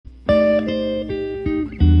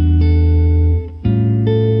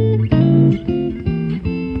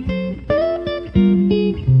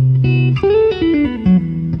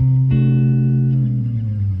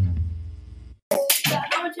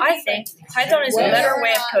Python is a better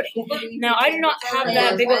way of coding. Now, I do not have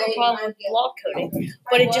that big of a problem with block coding,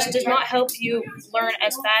 but it just does not help you learn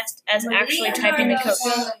as fast as actually typing the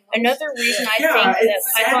code. Another reason I think that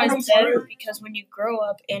Python is better because when you grow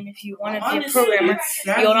up and if you want to be a programmer,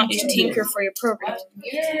 you will not use Tinker for your program.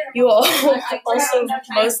 You will also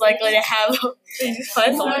most likely to have use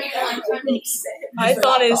Python.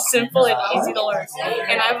 Python is simple and easy to learn,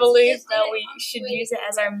 and I believe that we should use it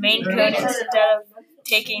as our main code instead of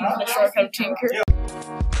taking the shortcut of Tinker.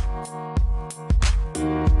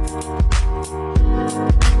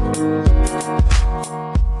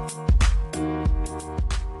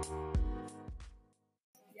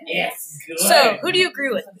 Yes. So, who do you agree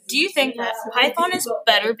with? Do you think that Python is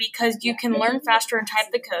better because you can learn faster and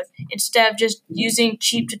type the code instead of just using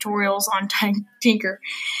cheap tutorials on Tinker?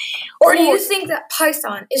 Or do you think that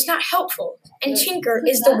Python is not helpful and Tinker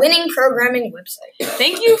is the winning programming website?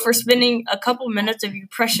 Thank you for spending a couple minutes of your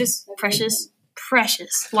precious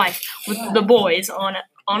life with the boys on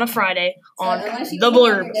a Friday on The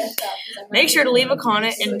Blurb. Make sure to leave a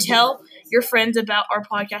comment and tell your friends about our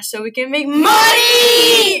podcast so we can make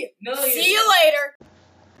money! See you later!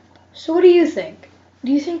 So what do you think?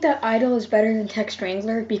 Do you think that Idle is better than Text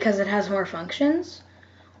Wrangler because it has more functions?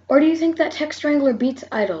 Or do you think that Text Wrangler beats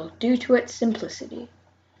Idle due to its simplicity?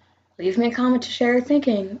 Leave me a comment to share your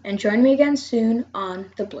thinking and join me again soon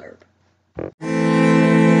on The Blurb.